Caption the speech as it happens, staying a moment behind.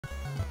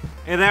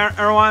Hey there,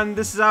 everyone,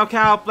 this is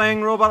Cow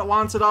playing Robot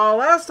Wants It All.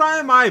 Last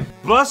time I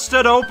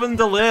busted open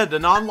the lid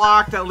and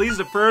unlocked at least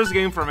the first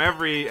game from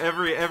every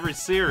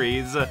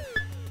series.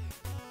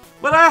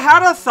 But I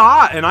had a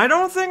thought, and I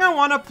don't think I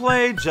want to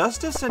play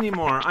Justice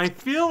anymore. I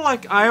feel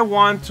like I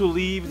want to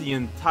leave the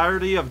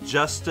entirety of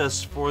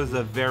Justice for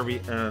the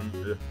very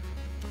end.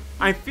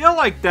 I feel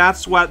like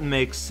that's what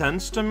makes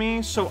sense to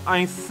me, so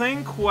I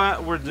think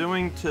what we're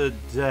doing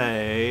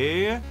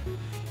today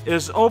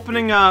is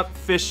opening up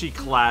Fishy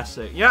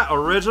Classic. Yeah,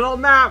 original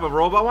map of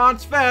Robot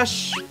Wants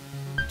Fish.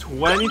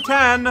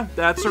 2010,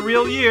 that's a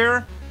real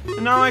year.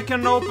 And now I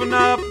can open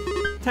up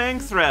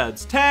tank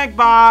threads. Tank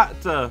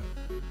bot!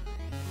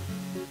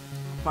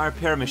 Fire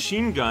pair of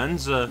machine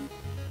guns. Oh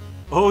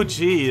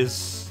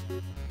jeez.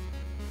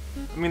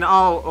 I mean,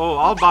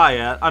 I'll buy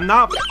it. I'm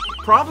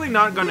probably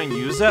not gonna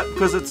use it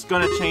because it's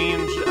gonna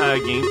change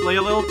gameplay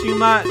a little too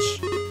much.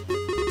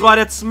 But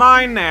it's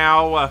mine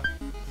now.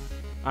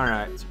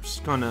 Alright, so I'm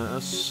just gonna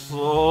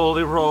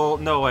slowly roll.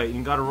 No, wait,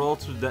 you gotta roll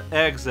to the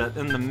exit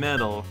in the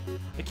middle.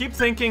 I keep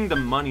thinking the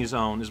money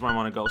zone is where I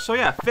wanna go. So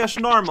yeah, fish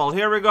normal,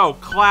 here we go.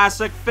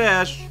 Classic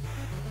fish.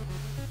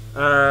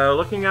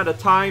 Looking at the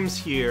times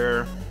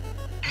here,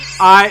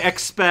 I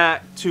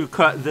expect to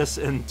cut this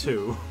in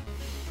two.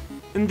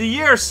 In the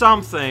year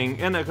something,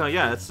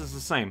 yeah, it's the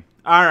same.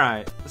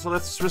 Alright, so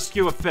let's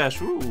rescue a fish.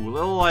 Ooh,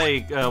 little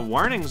like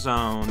warning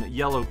zone.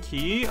 Yellow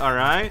key,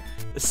 alright.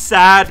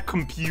 Sad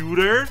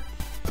computer.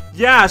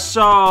 Yeah,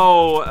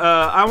 so,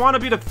 I Want to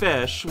Be the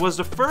Fish was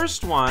the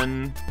first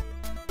one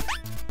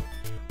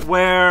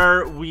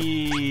where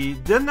we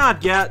did not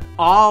get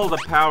all the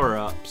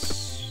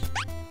power-ups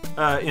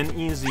in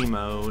easy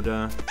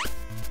mode.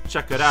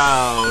 Check it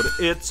out.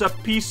 It's a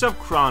piece of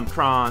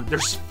cron.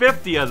 There's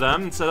 50 of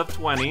them instead of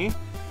 20.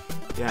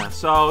 Yeah,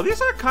 so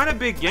these are kind of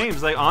big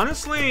games. Like,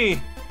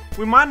 honestly,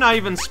 we might not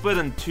even split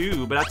in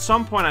two, but at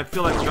some point I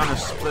feel like we're gonna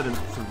split in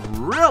three.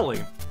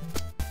 Really?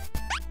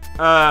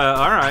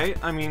 Alright.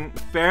 I mean,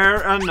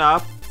 fair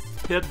enough.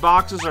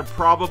 Hitboxes are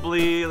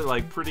probably,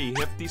 like, pretty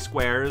hefty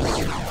squares.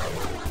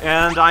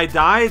 And I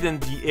died in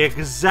the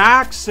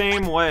exact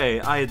same way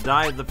I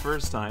died the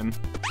first time.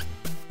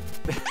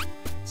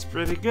 It's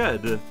pretty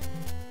good.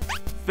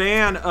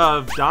 Fan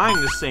of dying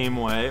the same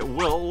way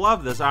will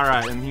love this.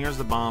 Alright, and here's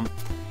the bomb.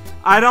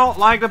 I don't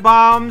like the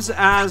bombs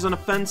as an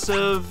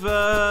offensive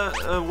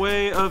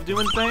way of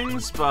doing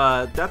things,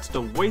 but that's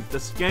the way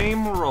this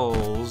game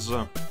rolls.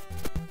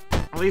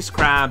 At least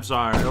crabs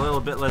are a little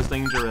bit less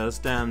dangerous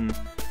than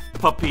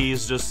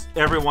puppies. Just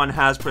everyone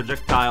has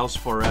projectiles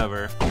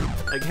forever.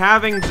 Like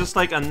having just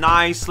like a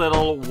nice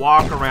little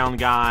walk-around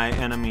guy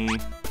enemy,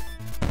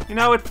 you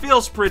know, it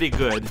feels pretty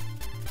good.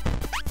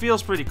 It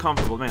feels pretty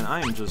comfortable. Man,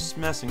 I am just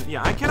messing.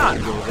 Yeah, I cannot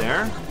go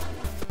there.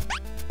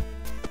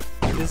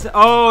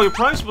 Oh, you're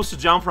probably supposed to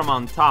jump from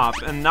on top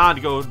and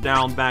not go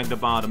down back to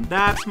bottom.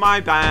 That's my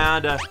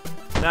bad.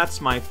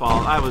 That's my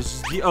fault.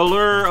 The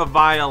allure of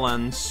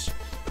violence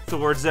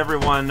towards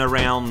everyone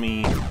around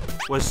me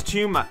was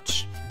too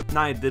much, and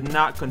I did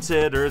not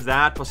consider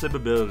that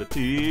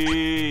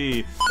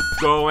possibility.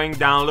 Going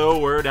down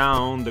lower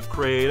down the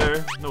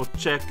crater. No,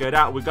 check it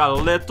out. We got a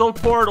little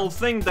portal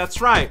thing.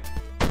 That's right.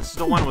 This is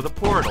the one with a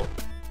portal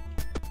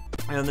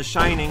and the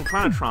shining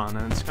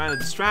chronotron, and it's kind of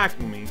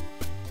distracting me.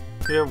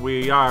 Here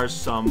we are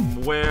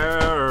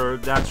somewhere.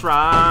 That's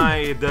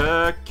right.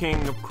 The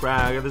king of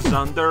crab is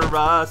under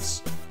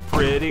us.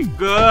 Pretty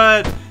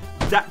good.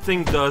 That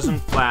thing doesn't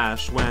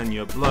flash when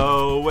you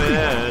blow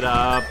it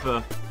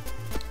up.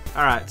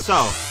 Alright,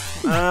 so,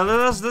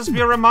 let this be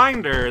a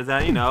reminder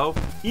that, you know,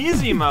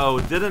 easy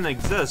mode didn't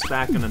exist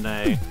back in the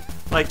day.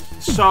 Like,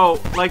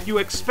 you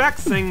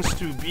expect things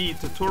to be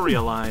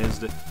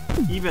tutorialized,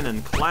 even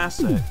in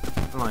classic,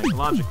 like,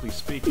 logically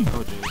speaking.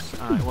 Oh, jeez.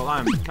 Alright, well,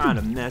 I'm kind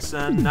of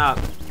messing up.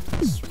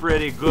 It's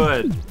pretty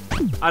good.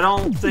 I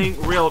don't think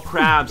real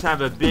crabs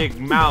have a big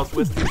mouth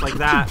with teeth like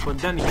that, but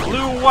then he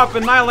blew up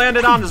and I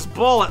landed on his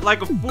bullet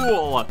like a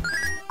fool.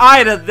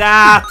 I did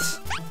that!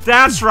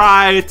 That's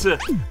right!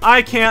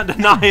 I can't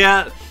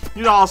deny it.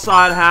 You all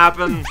saw it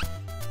happen.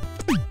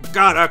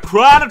 Got a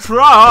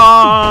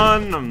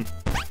chronotron!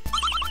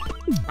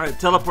 Alright,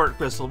 teleport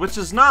crystal, which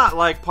is not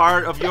like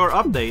part of your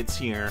updates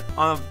here.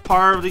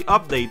 Part of the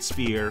update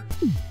sphere.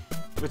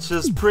 Which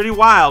is pretty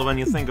wild when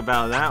you think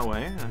about it that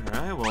way.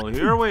 Alright, well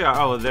here we are.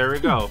 Oh, there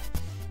we go.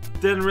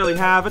 Didn't really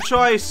have a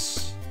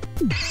choice.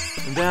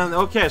 And then,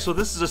 okay, so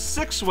this is a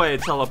 6-way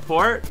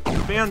teleport.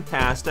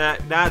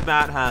 Fantastic. That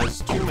bat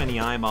has too many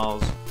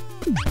eyeballs.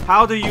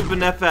 How do you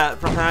benefit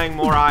from having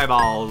more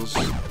eyeballs?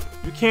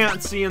 You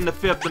can't see in the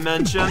 5th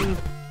dimension.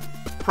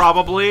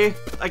 Probably.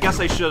 I guess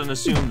I shouldn't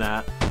assume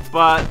that.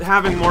 But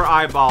having more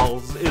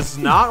eyeballs is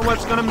not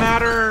what's gonna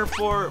matter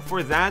for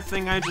that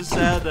thing I just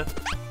said.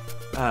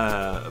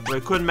 But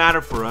it could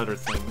matter for other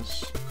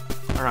things.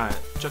 Alright,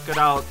 check it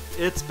out.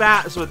 It's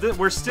bad. So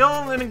we're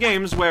still in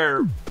games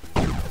where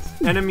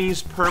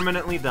enemies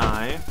permanently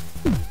die.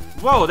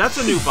 Whoa, that's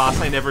a new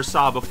boss I never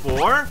saw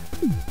before.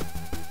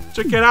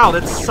 Check it out.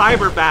 It's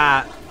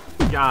Cyberbat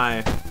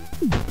guy.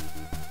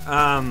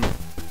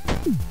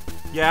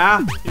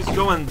 Yeah, he's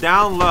going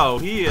down low.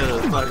 He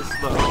is, but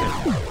it's low.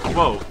 Okay.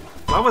 Whoa,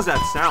 what was that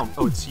sound?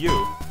 Oh, it's you.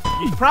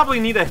 You probably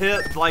need to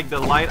hit, like, the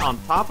light on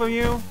top of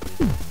you.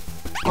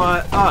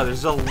 But,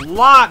 there's a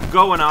lot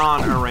going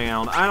on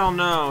around. I don't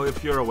know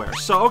if you're aware.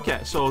 So, okay,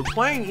 so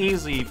playing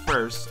easy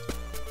first.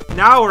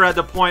 Now we're at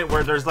the point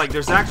where there's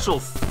actual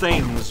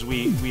things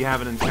we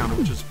haven't encountered,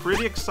 which is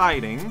pretty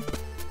exciting.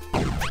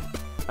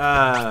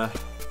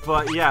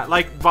 But yeah,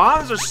 like,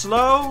 bombs are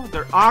slow,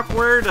 they're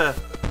awkward,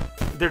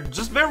 they're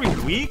just very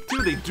weak,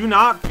 too. They do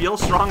not feel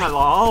strong at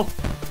all.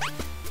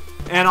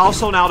 And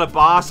also now the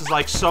boss is,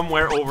 like,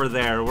 somewhere over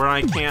there where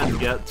I can't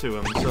get to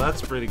him, so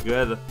that's pretty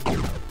good.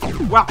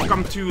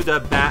 Welcome to the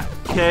Bat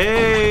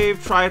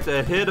Cave. Try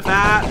to hit a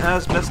bat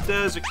as best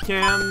as you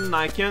can.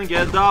 I can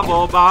get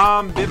double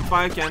bomb if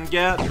I can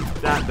get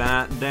that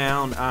bat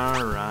down.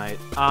 Alright,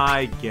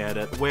 I get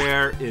it.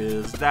 Where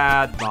is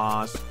that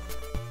boss?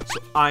 So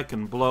I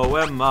can blow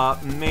him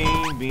up,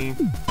 maybe.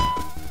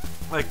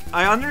 Like,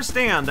 I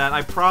understand that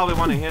I probably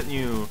want to hit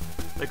you,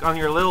 like, on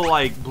your little,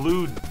 like,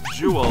 blue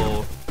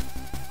jewel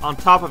on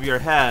top of your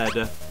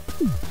head.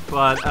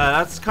 But,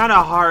 that's kind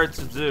of hard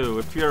to do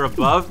if you're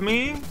above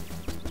me.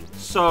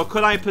 So,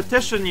 could I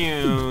petition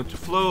you to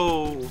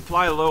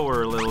fly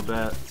lower a little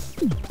bit?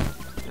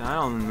 I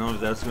don't know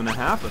if that's gonna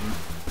happen.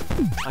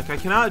 Like, I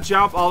cannot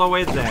jump all the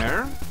way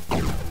there.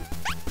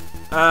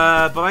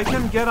 But I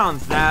can get on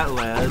that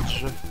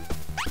ledge.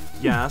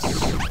 Yes.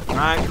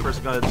 Alright,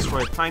 first gotta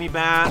destroy a tiny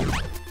bat.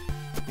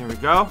 Here we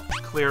go.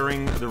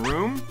 Clearing the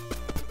room.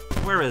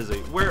 Where is he?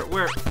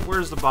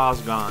 Where's the boss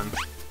gone?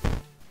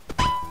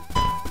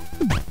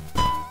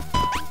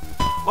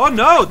 Oh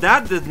no,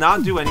 that did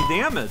not do any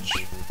damage.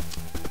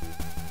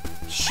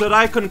 Should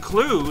I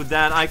conclude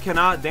that I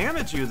cannot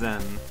damage you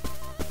then?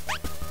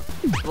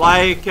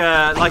 Like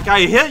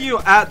I hit you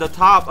at the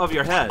top of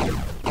your head.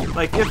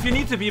 Like, if you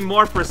need to be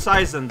more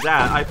precise than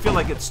that, I feel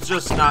like it's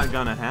just not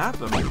gonna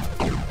happen.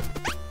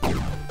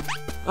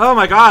 Oh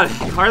my god,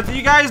 are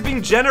you guys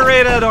being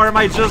generated, or am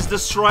I just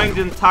destroying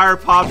the entire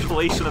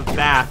population of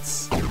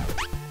bats?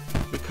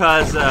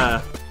 Because,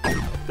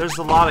 there's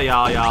a lot of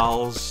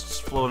y'all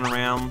just floating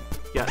around.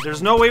 Yeah,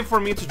 there's no way for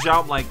me to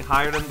jump, like,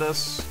 higher than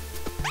this.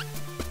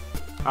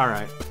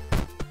 Alright.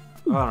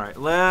 Alright,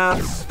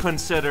 let's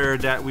consider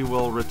that we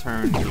will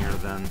return here,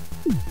 then.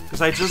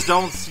 Because I just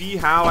don't see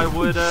how I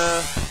would,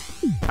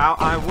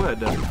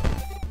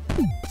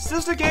 Is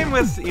this the game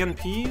with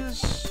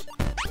EMPs?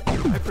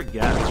 I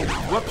forget.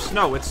 Whoops,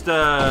 no, it's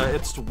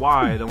the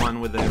Y, the one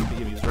with the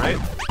EMPs, right?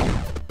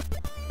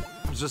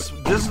 This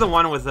is the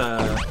one with,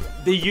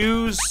 they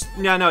use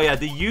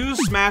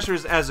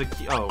smashers as a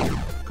key. Oh,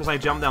 because I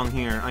jumped down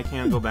here. I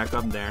can't go back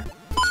up there.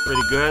 It's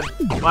pretty good.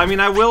 Well, I mean,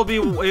 I will be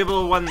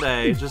able one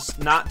day, just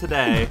not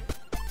today.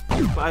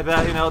 But I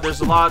bet, you know,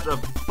 there's a lot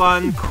of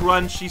fun,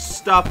 crunchy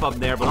stuff up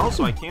there, but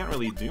also I can't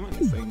really do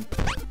anything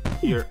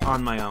here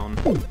on my own.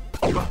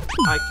 But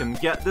I can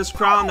get this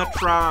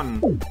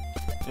chronotron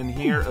and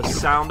hear a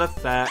sound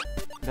effect.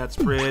 That's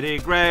pretty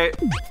great.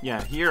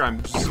 Yeah, here,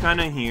 I'm just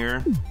kind of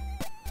here.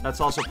 That's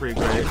also pretty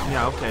great.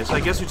 Yeah, okay, so I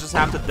guess we just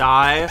have to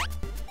die.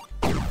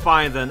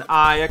 Fine, then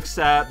I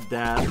accept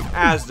death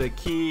as the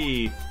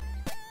key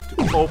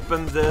to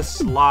open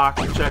this lock.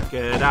 Check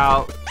it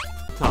out.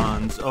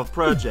 Tons of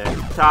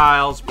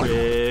projectiles,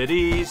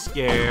 pretty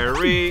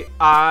scary.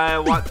 I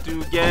want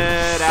to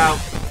get out.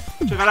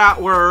 Check it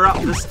out, we're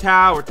up this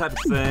tower type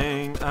of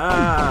thing.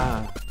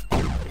 I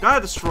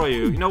gotta destroy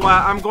you. You know what?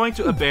 I'm going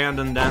to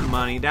abandon that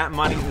money. That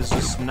money is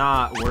just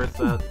not worth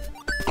it.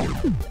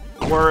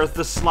 Worth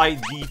the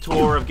slight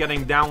detour of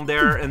getting down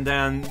there and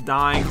then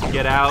dying to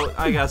get out.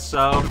 I guess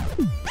so.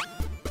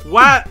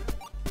 What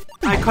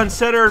I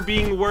consider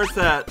being worth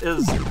it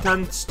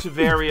tends to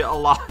vary a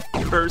lot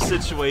per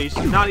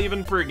situation, not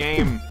even per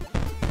game.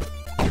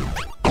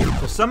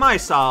 So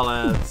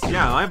semi-solids,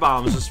 yeah, my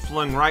bombs just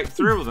flew right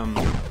through them.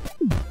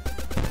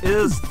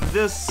 Is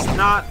this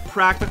not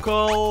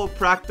practical?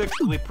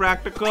 Practically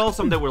practical?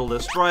 Someday we'll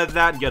destroy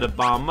that, get a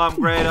bomb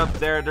upgrade up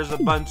there. There's a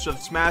bunch of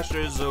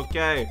smashers,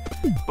 okay.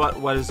 But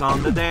what is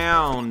on the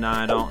down?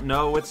 I don't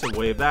know. It's a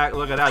way back.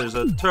 Look at that. There's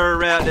a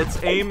turret.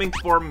 It's aiming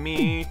for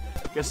me.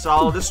 Guess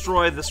I'll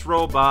destroy this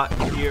robot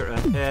here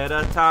ahead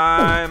of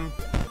time.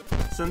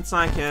 Since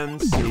I can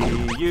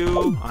see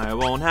you, I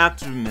won't have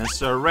to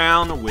mess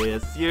around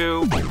with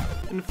you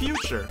in the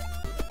future.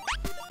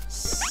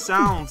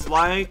 Sounds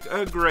like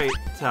a great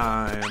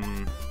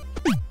time.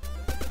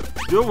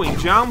 Doing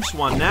jumps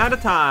one at a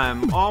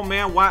time. Oh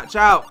man, watch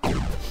out.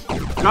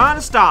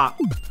 Gotta stop.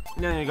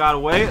 Then you gotta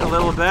wait a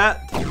little bit.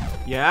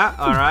 Yeah,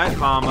 alright.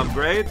 Bomb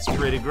upgrades.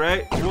 Pretty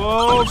great.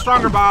 Whoa,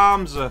 stronger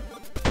bombs.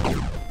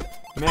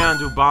 Man,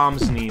 do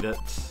bombs need it.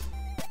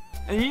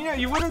 And you know,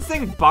 you wouldn't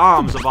think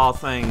bombs of all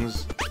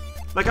things.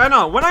 Like, I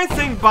know, when I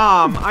think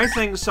bomb, I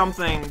think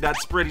something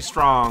that's pretty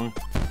strong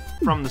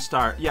from the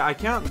start. Yeah, I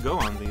can't go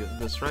on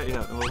this, right?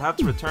 Yeah, we'll have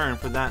to return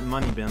for that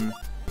money bin.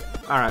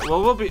 Alright,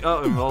 well, we'll be...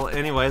 Oh, well,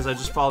 anyways, I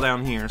just fall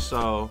down here,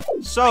 so...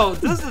 So,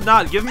 this did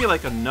not give me,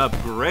 like, an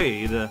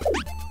upgrade.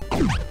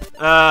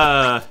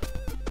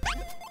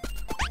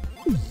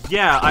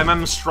 Yeah,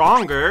 I'm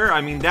stronger.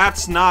 I mean,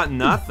 that's not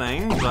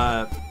nothing,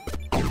 but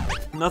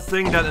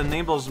nothing that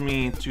enables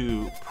me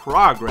to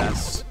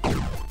progress.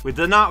 We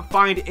did not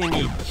find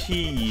any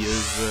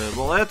keys.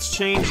 Well, let's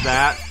change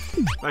that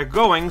by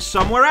going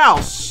somewhere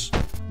else.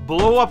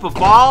 Blow up a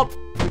vault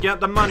and get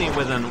the money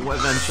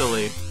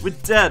eventually. We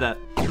did it.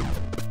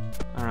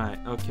 Alright,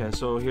 okay,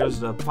 so here's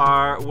the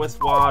part with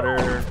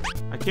water.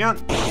 I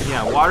can't...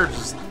 Yeah, water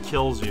just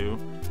kills you.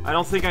 I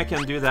don't think I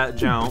can do that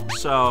jump,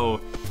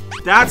 so...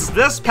 That's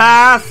this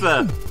path!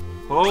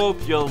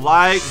 Hope you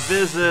like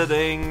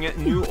visiting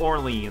New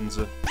Orleans.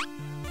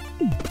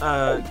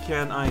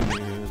 Can I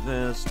do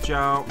this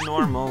jump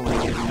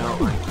normally? No,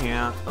 I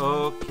can't.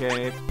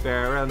 Okay,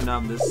 fair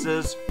enough. This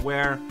is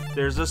where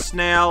there's a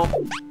snail.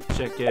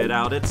 Check it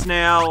out, it's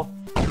snail.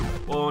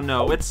 Oh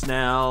no, it's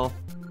snail.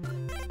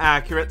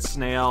 Accurate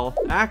snail.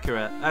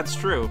 Accurate, that's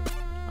true.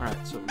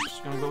 Alright, so we're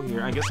just gonna go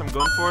here. I guess I'm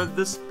going for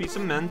this piece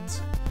of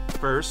mint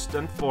first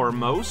and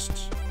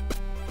foremost.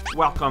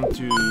 Welcome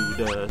to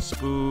the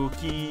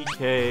spooky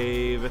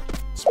cave.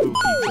 Spooky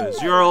cause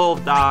you'll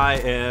die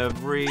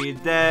every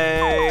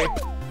day.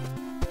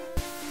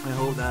 I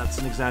hope that's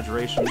an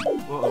exaggeration.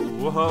 Whoa,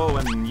 whoa,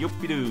 and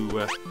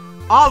yoopie-doo.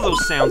 All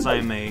those sounds I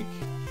make,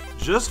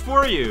 just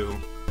for you.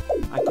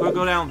 I could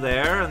go down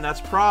there, and that's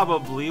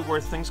probably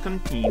where things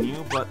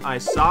continue, but I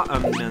saw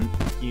a mint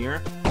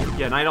here.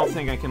 Yeah, and I don't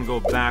think I can go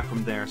back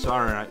from there, so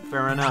alright,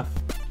 fair enough.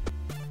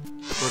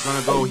 We're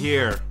gonna go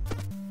here.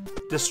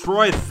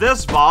 Destroy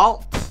this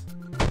vault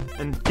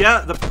and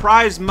get the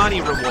prize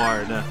money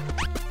reward.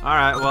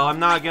 Alright, well, I'm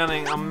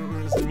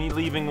me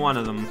leaving one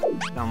of them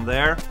down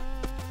there.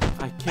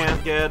 I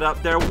can't get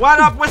up there. What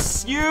up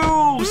with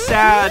you,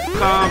 sad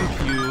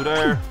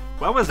computer?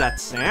 What was that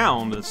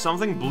sound?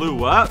 Something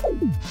blew up?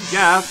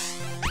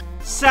 Yes.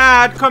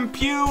 Sad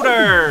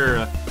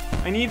computer!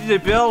 I need the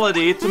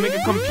ability to make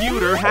a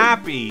computer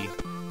happy.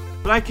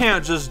 But I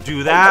can't just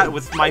do that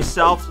with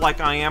myself like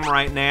I am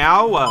right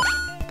now.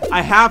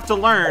 I have to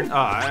learn.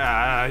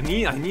 I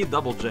need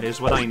Double J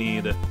is what I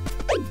need.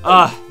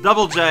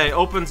 Double J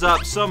opens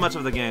up so much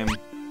of the game.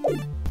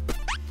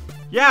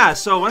 Yeah,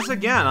 so once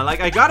again,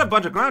 I got a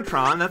bunch of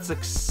Granatron. That's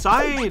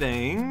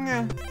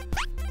exciting.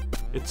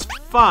 It's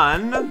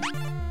fun,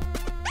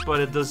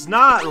 but it does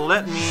not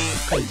let me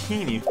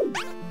continue.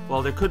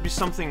 Well, there could be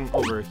something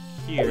over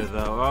here,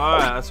 though.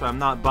 That's why I'm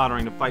not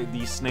bothering to fight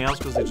these snails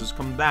because they just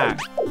come back.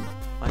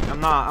 Like, I'm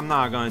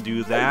not gonna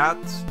do that.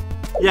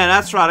 Yeah,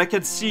 that's right. I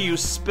could see you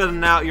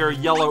spitting out your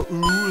yellow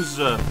ooze.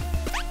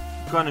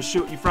 Gonna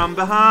shoot you from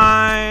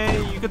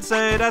behind. You could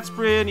say that's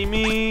pretty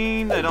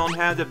mean. I don't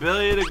have the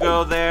ability to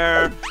go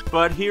there,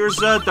 but here's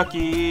a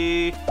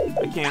ducky.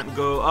 I can't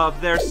go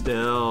up there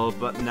still,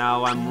 but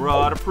now I'm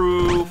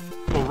rust-proof.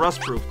 Well,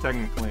 rust-proof,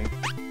 technically.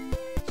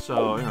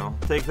 So, you know,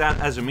 take that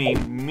as a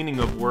meaning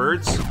of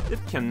words. It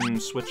can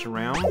switch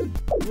around.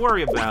 Don't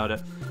worry about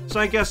it. So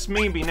I guess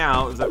maybe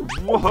now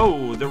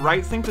the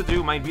right thing to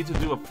do might be to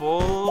do a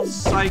full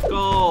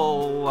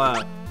cycle.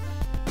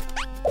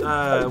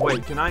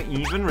 Wait, can I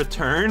even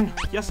return?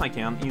 Yes, I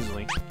can,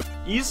 easily.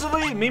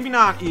 Easily? Maybe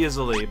not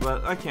easily,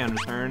 but I can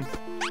return.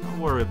 Don't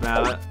worry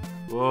about it.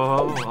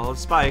 Whoa, all the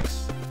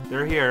spikes.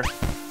 They're here.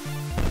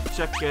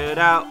 Check it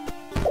out.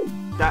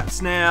 That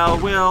snail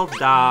will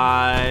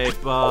die,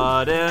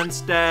 but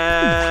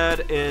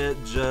instead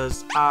it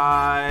just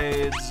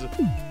hides.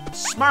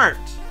 Smart!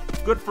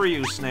 Good for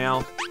you,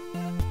 snail.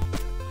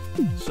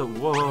 So,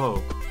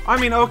 whoa. I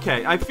mean,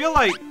 okay, I feel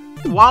like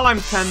while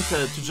I'm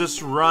tempted to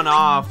just run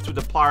off to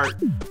the part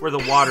where the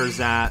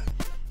water's at,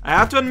 I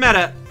have to admit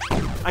it,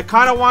 I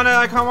kinda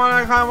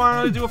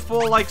wanna do a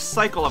full, like,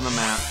 cycle of the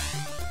map.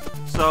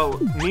 So,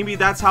 maybe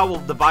that's how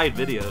we'll divide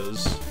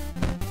videos.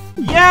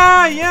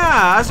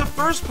 Yeah, as a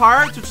first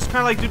part, to just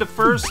kinda like do the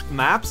first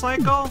map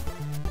cycle,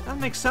 that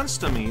makes sense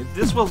to me.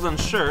 This will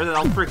ensure that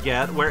I'll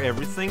forget where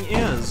everything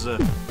is.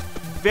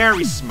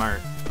 Very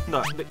smart.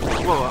 No,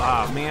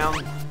 whoa,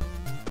 man.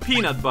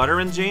 Peanut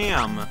butter and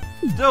jam.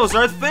 Those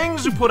are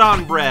things you put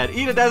on bread.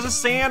 Eat it as a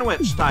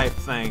sandwich type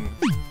thing.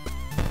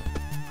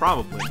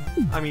 Probably.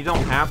 I mean, you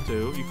don't have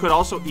to. You could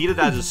also eat it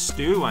as a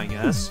stew, I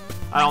guess.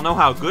 I don't know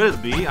how good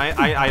it'd be.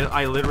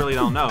 I literally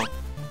don't know.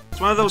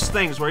 It's one of those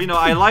things where, you know,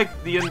 I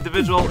like the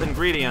individual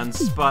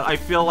ingredients, but I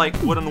feel like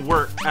wouldn't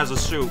work as a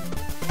soup.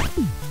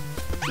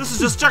 This is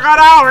just, check it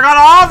out! I got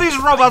all these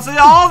robots and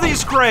all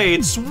these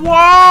crates!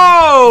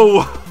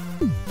 Whoa!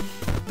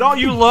 Don't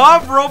you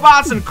love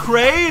robots and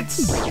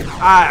crates? You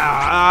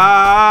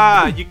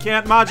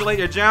can't modulate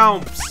your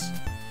jumps.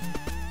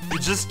 You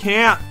just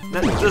can't.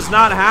 That does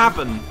not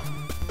happen.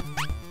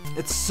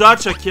 It's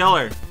such a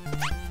killer.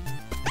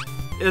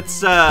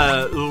 It's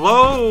a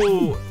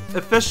low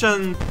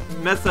efficient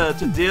method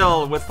to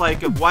deal with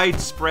like a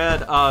wide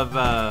spread of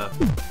a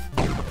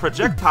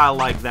projectile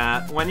like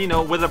that when, you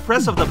know, with a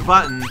press of the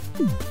button,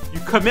 you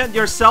commit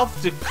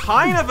yourself to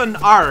kind of an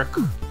arc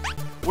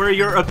where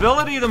your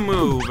ability to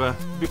move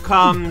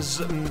becomes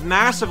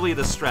massively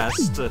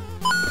distressed. Alright,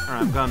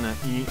 I'm gonna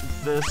eat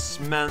this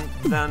mint,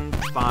 then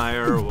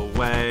fire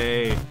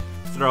away.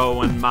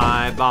 throwing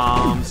my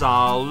bombs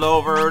all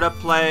over the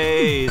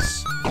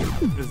place.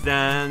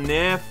 Then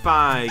if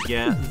I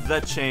get the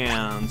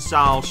chance,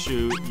 I'll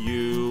shoot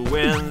you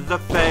in the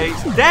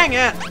face. Dang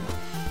it!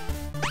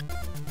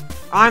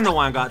 I'm the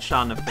one who got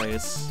shot in the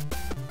face.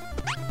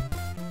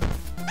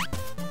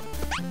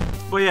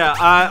 But yeah,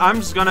 I'm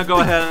just gonna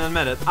go ahead and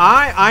admit it.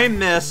 I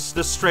miss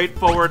the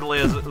straightforward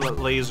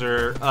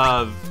laser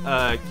of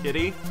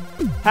Kitty.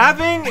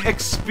 Having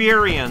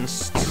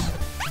experienced,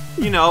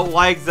 you know,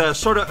 like the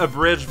sort of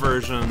abridged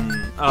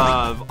version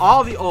of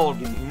all the old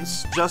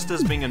games, just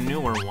as being a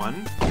newer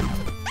one,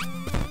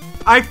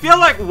 I feel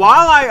like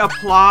while I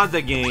applaud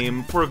the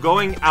game for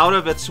going out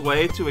of its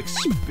way to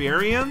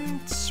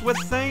experiment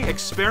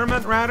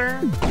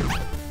rather,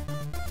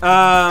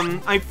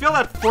 I feel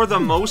that for the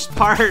most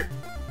part,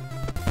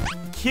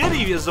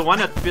 Kitty is the one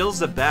that feels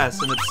the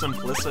best in its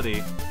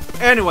simplicity.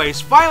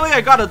 Anyways, finally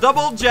I got a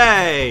double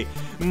J!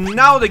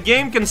 Now the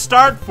game can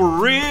start for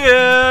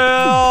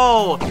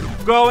real!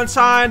 Go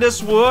inside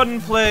this wooden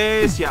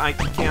place. Yeah, I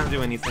can't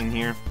do anything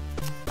here.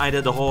 I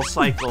did the whole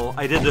cycle.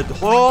 I did the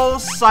whole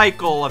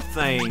cycle of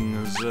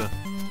things.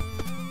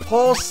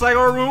 Whole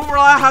cycle room where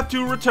I had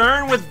to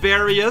return with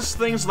various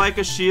things like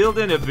a shield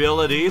and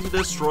ability to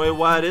destroy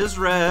what is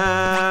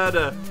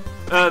red.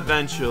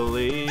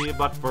 Eventually,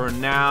 but for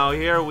now,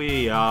 here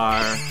we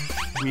are.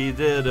 We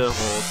did a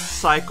whole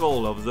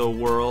cycle of the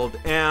world,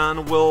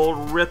 and we'll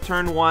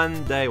return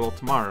one day, well,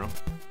 tomorrow.